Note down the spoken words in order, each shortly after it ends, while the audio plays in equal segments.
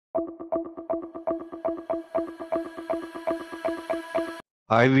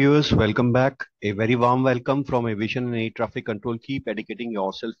Hi viewers, welcome back. A very warm welcome from Aviation and Air Traffic Control. Keep educating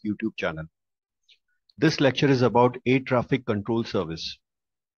yourself YouTube channel. This lecture is about Air Traffic Control Service.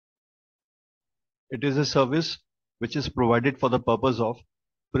 It is a service which is provided for the purpose of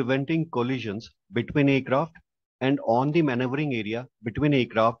preventing collisions between aircraft and on the maneuvering area between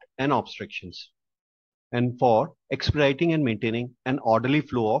aircraft and obstructions, and for expediting and maintaining an orderly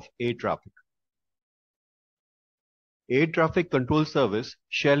flow of air traffic. Air Traffic Control Service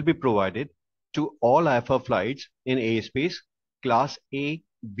shall be provided to all IFR flights in airspace Class A,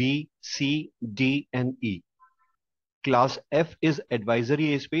 B, C, D and E. Class F is Advisory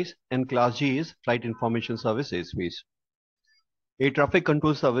Airspace and Class G is Flight Information Service Airspace. Air Traffic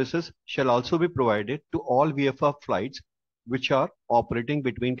Control Services shall also be provided to all VFR flights which are operating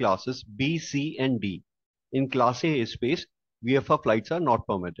between classes B, C and D. In Class A airspace, VFR flights are not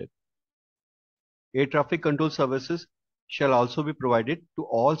permitted. Air Traffic Control Services shall also be provided to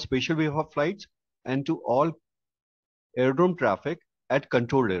all special VFR flights and to all aerodrome traffic at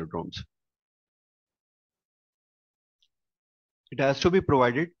controlled aerodromes. It has to be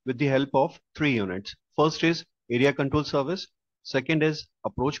provided with the help of three units. First is Area Control Service, second is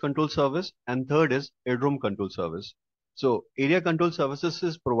Approach Control Service, and third is Aerodrome Control Service. So Area Control Services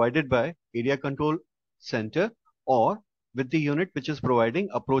is provided by Area Control Center or with the unit which is providing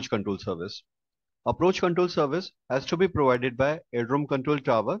Approach Control Service. Approach Control Service has to be provided by Aerodrome Control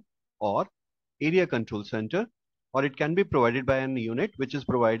Tower or Area Control Center, or it can be provided by an unit which is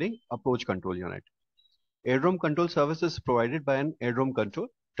providing Approach Control Unit. Aerodrome Control Service is provided by an Aerodrome Control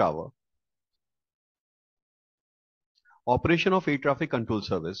Tower. Operation of Air Traffic Control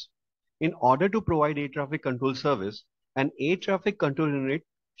Service. In order to provide Air Traffic Control Service, an Air Traffic Control Unit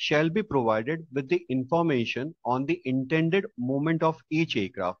shall be provided with the information on the intended movement of each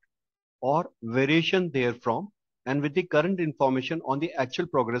aircraft or variation therefrom, and with the current information on the actual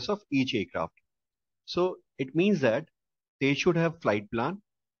progress of each aircraft. So it means that they should have flight plan,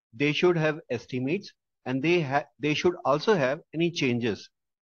 they should have estimates, and they should also have any changes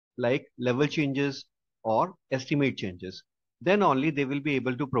like level changes or estimate changes. Then only they will be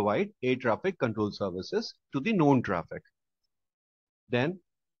able to provide air traffic control services to the known traffic. Then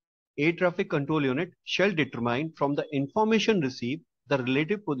Air Traffic Control Unit shall determine from the information received the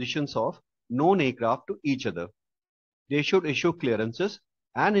relative positions of known aircraft to each other. They should issue clearances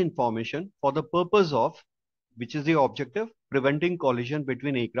and information for the purpose of, which is the objective, preventing collision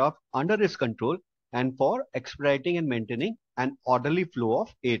between aircraft under its control and for expediting and maintaining an orderly flow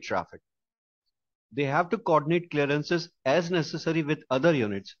of air traffic. They have to coordinate clearances as necessary with other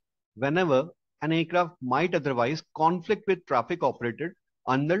units whenever an aircraft might otherwise conflict with traffic operated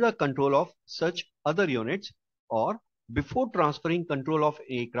under the control of such other units or before transferring control of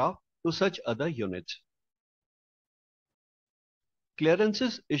aircraft to such other units.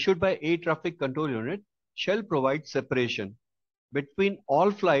 Clearances issued by Air Traffic Control Unit shall provide separation between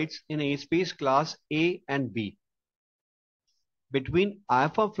all flights in airspace class A and B, between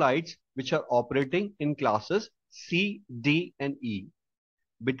IFR flights which are operating in classes C, D and E,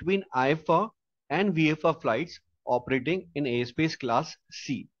 between IFR and VFR flights operating in airspace class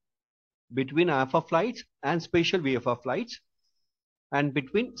C, between IFR flights and special VFR flights, and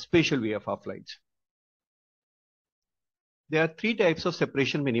between special VFR flights. There are three types of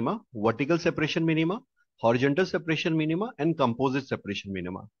separation minima: vertical separation minima, horizontal separation minima, and composite separation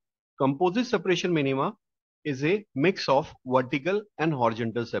minima. Composite separation minima is a mix of vertical and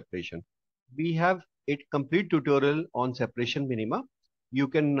horizontal separation. We have a complete tutorial on separation minima. You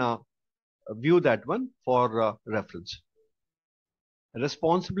can view that one for reference.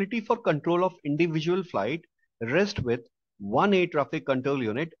 Responsibility for control of individual flight rests with one air traffic control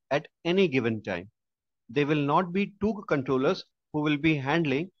unit at any given time. There will not be two controllers who will be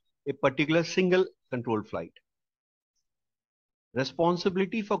handling a particular single controlled flight.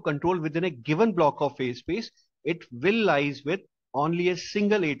 Responsibility for control within a given block of airspace, it will lies with only a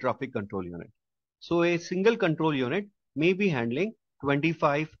single air traffic control unit. So a single control unit may be handling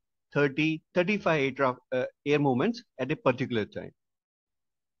 25, 30, 35 air movements at a particular time.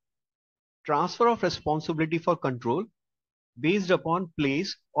 Transfer of responsibility for control based upon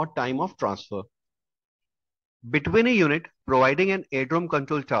place or time of transfer between a unit providing an aerodrome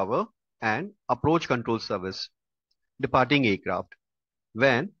control tower and approach control service departing aircraft.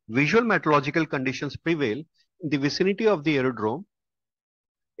 When visual meteorological conditions prevail in the vicinity of the aerodrome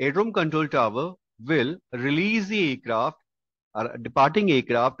control tower will release the aircraft or departing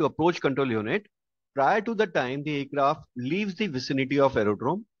aircraft to approach control unit prior to the time the aircraft leaves the vicinity of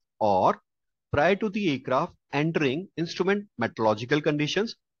aerodrome or prior to the aircraft entering instrument meteorological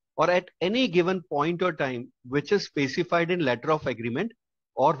conditions or at any given point or time which is specified in letter of agreement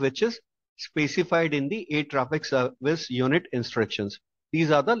or which is specified in the air traffic service unit instructions.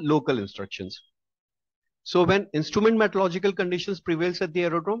 These are the local instructions. So when instrument meteorological conditions prevails at the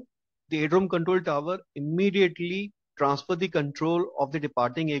aerodrome control tower immediately transfer the control of the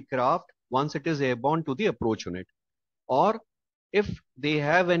departing aircraft once it is airborne to the approach unit. Or if they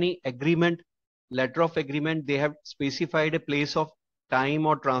have any agreement, letter of agreement, they have specified a place of time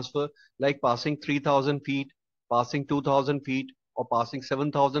or transfer like passing 3000 feet, passing 2000 feet or passing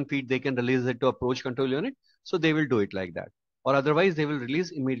 7000 feet, they can release it to approach control unit. So they will do it like that. Or otherwise they will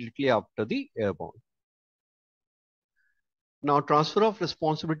release immediately after the airborne. Now, transfer of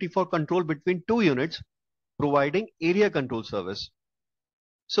responsibility for control between two units providing area control service.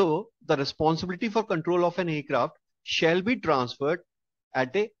 So, the responsibility for control of an aircraft shall be transferred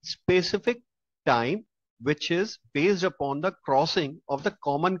at a specific time which is based upon the crossing of the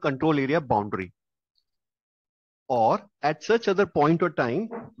common control area boundary or at such other point or time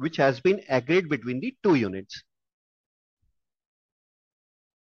which has been agreed between the two units.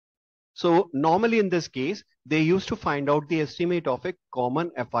 So normally in this case, they used to find out the estimate of a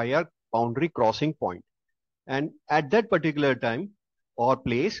common FIR boundary crossing point. And at that particular time or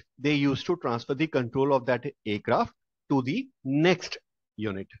place, they used to transfer the control of that aircraft to the next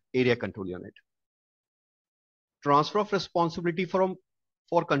unit, area control unit. Transfer of responsibility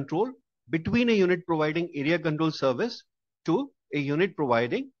for control between a unit providing area control service to a unit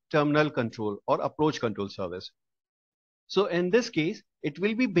providing terminal control or approach control service. So in this case, it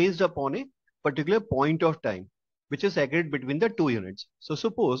will be based upon a particular point of time, which is agreed between the two units. So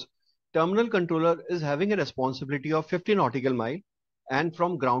suppose terminal controller is having a responsibility of 50 nautical mile and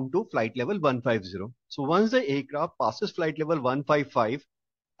from ground to flight level 150. So once the aircraft passes flight level 155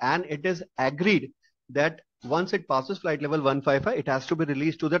 and it is agreed that once it passes flight level 155, it has to be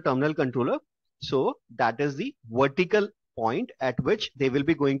released to the terminal controller. So that is the vertical point at which they will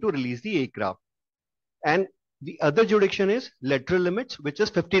be going to release the aircraft. And the other jurisdiction is lateral limits, which is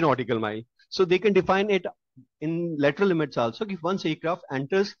 50 nautical mile. So they can define it in lateral limits also. If once aircraft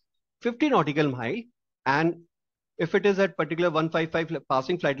enters 50 nautical mile and if it is at particular 155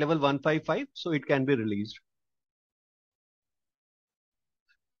 passing flight level 155, so it can be released.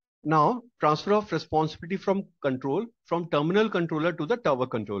 Now transfer of responsibility from control from terminal controller to the tower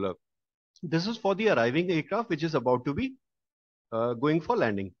controller. This is for the arriving aircraft which is about to be going for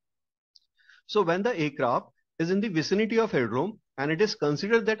landing. So when the aircraft is in the vicinity of aerodrome and it is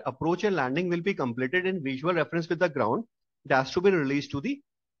considered that approach and landing will be completed in visual reference with the ground, it has to be released to the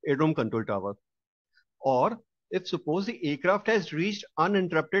aerodrome control tower. Or if suppose the aircraft has reached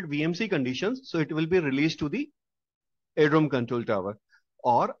uninterrupted VMC conditions, so it will be released to the aerodrome control tower.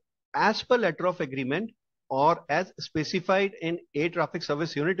 Or as per letter of agreement or as specified in air traffic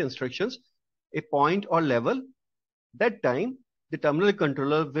service unit instructions, a point or level, that time the terminal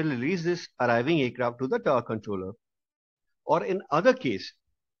controller will release this arriving aircraft to the tower controller. Or in other case,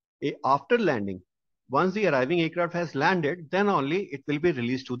 after landing, once the arriving aircraft has landed, then only it will be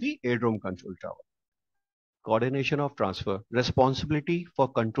released to the aerodrome control tower. Coordination of transfer. Responsibility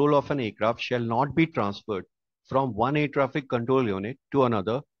for control of an aircraft shall not be transferred from one air traffic control unit to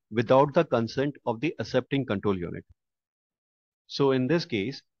another without the consent of the accepting control unit. So in this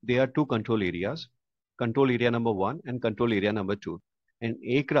case, there are two control areas. Control area number 1 and control area number 2. An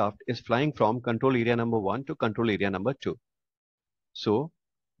aircraft is flying from control area number 1 to control area number 2. So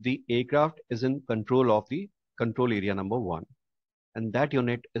the aircraft is in control of the control area number 1 and that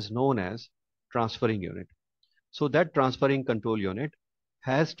unit is known as transferring unit. So that transferring control unit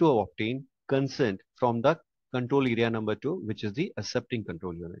has to obtain consent from the control area number 2, which is the accepting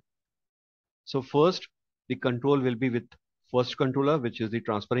control unit. So first the control will be with first controller, which is the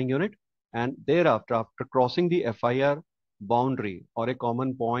transferring unit. And thereafter, after crossing the FIR boundary or a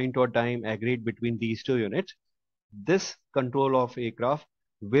common point or time agreed between these two units, this control of aircraft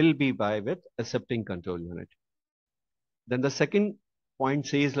will be by with accepting control unit. Then the second point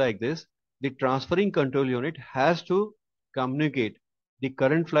says like this, the transferring control unit has to communicate the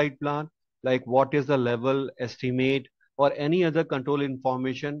current flight plan, like what is the level, estimate, or any other control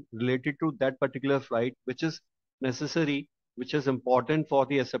information related to that particular flight, which is necessary, which is important for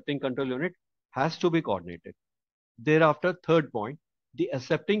the accepting control unit, has to be coordinated. Thereafter, third point, the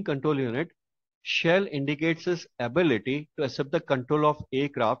accepting control unit shall indicate its ability to accept the control of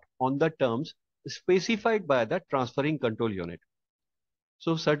aircraft on the terms specified by the transferring control unit.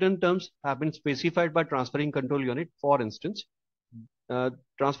 So certain terms have been specified by transferring control unit. For instance,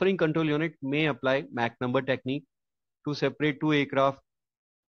 transferring control unit may apply Mach number technique to separate two aircraft.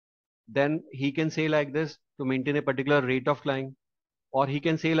 Then he can say like this, to maintain a particular rate of climb, or he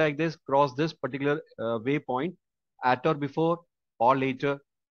can say like this, cross this particular waypoint at or before or later,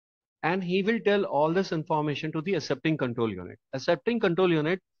 and he will tell all this information to the accepting control unit. Accepting control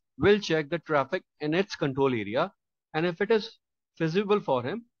unit will check the traffic in its control area, and if it is feasible for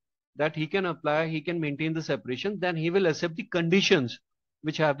him that he can apply, he can maintain the separation, then he will accept the conditions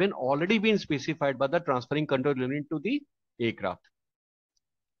which have been already been specified by the transferring control unit to the aircraft.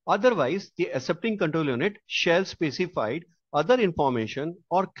 Otherwise, the accepting control unit shall specify other information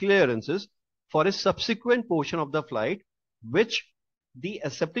or clearances for a subsequent portion of the flight which the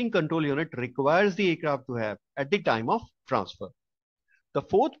accepting control unit requires the aircraft to have at the time of transfer. The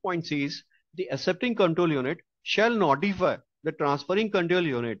fourth point says the accepting control unit shall notify the transferring control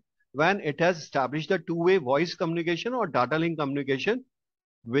unit when it has established the two-way voice communication or data link communication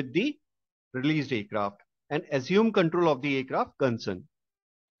with the released aircraft and assume control of the aircraft concerned.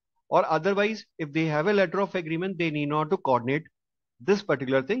 Or otherwise, if they have a letter of agreement, they need not to coordinate this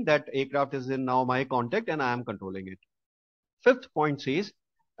particular thing, that aircraft is in now my contact and I am controlling it. Fifth point says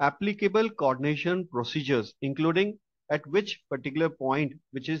applicable coordination procedures, including at which particular point,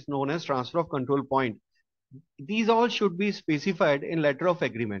 which is known as transfer of control point. These all should be specified in letter of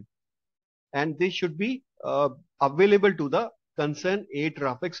agreement, and they should be available to the concerned air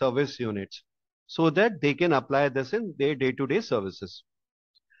traffic service units so that they can apply this in their day-to-day services.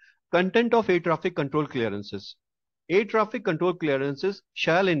 Content of air traffic control clearances. Air traffic control clearances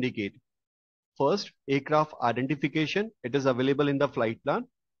shall indicate first, aircraft identification, it is available in the flight plan,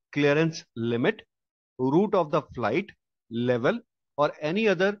 clearance limit, route of the flight, level, or any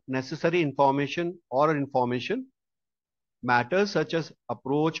other necessary information matters such as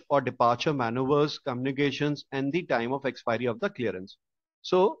approach or departure maneuvers, communications, and the time of expiry of the clearance.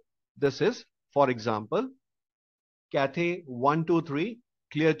 So this is, for example, Cathay 123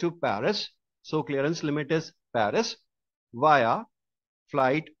 clear to Paris. So clearance limit is Paris via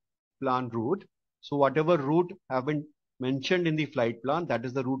flight plan route. So whatever route have been mentioned in the flight plan, that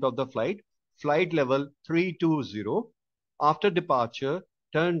is the route of the flight. Flight level 320. After departure,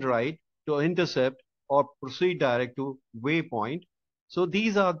 turn right to intercept or proceed direct to waypoint. So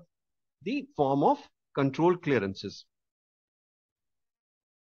these are the form of control clearances.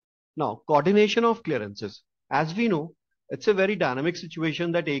 Now, coordination of clearances. As we know, it's a very dynamic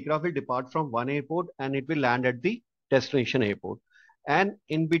situation that aircraft will depart from one airport and it will land at the destination airport. And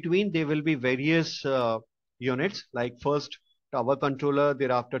in between, there will be various units like first tower controller,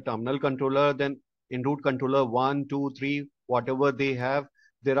 thereafter terminal controller, then en route controller 1, 2, 3, whatever they have.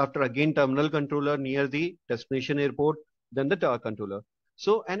 Thereafter again terminal controller near the destination airport, then the tower controller.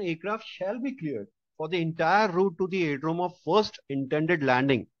 So an aircraft shall be cleared for the entire route to the aerodrome of first intended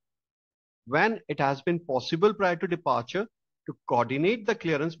landing when it has been possible prior to departure to coordinate the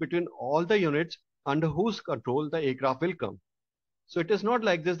clearance between all the units under whose control the aircraft will come. So it is not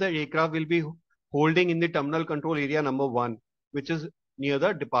like this that aircraft will be holding in the terminal control area number 1, which is near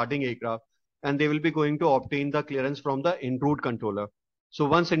the departing aircraft, and they will be going to obtain the clearance from the en route controller. So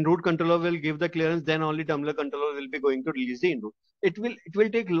once en route controller will give the clearance, then only terminal controller will be going to release the en route. It will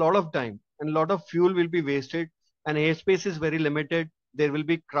take a lot of time and a lot of fuel will be wasted, and airspace is very limited. There will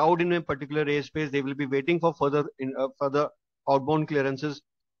be crowd in a particular airspace. They will be waiting for further outbound clearances.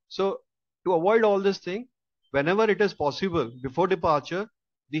 So to avoid all this thing, whenever it is possible before departure,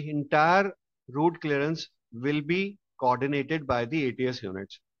 the entire route clearance will be coordinated by the ATS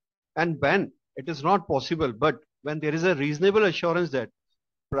units. And when it is not possible, but when there is a reasonable assurance that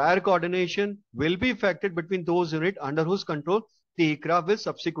prior coordination will be effected between those units under whose control the aircraft will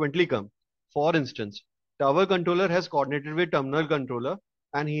subsequently come. For instance, tower controller has coordinated with terminal controller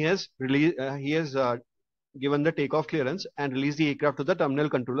and he has given the takeoff clearance and released the aircraft to the terminal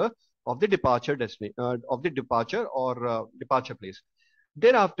controller of the departure departure place.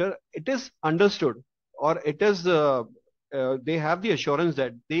 Thereafter, it is understood, or it is they have the assurance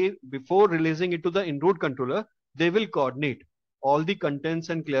that they, before releasing it to the en route controller, they will coordinate all the contents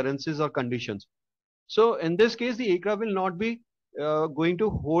and clearances or conditions. So in this case, the aircraft will not be going to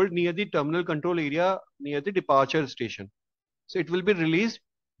hold near the terminal control area near the departure station. So it will be released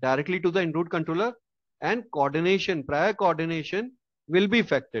directly to the en route controller, and prior coordination will be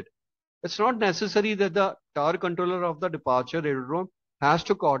effected. It's not necessary that the tower controller of the departure aerodrome has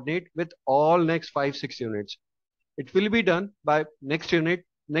to coordinate with all next 5-6 units. It will be done by next unit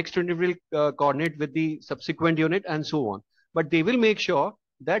will coordinate with the subsequent unit and so on. But they will make sure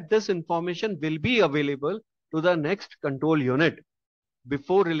that this information will be available to the next control unit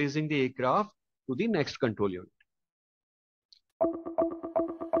before releasing the aircraft to the next control unit.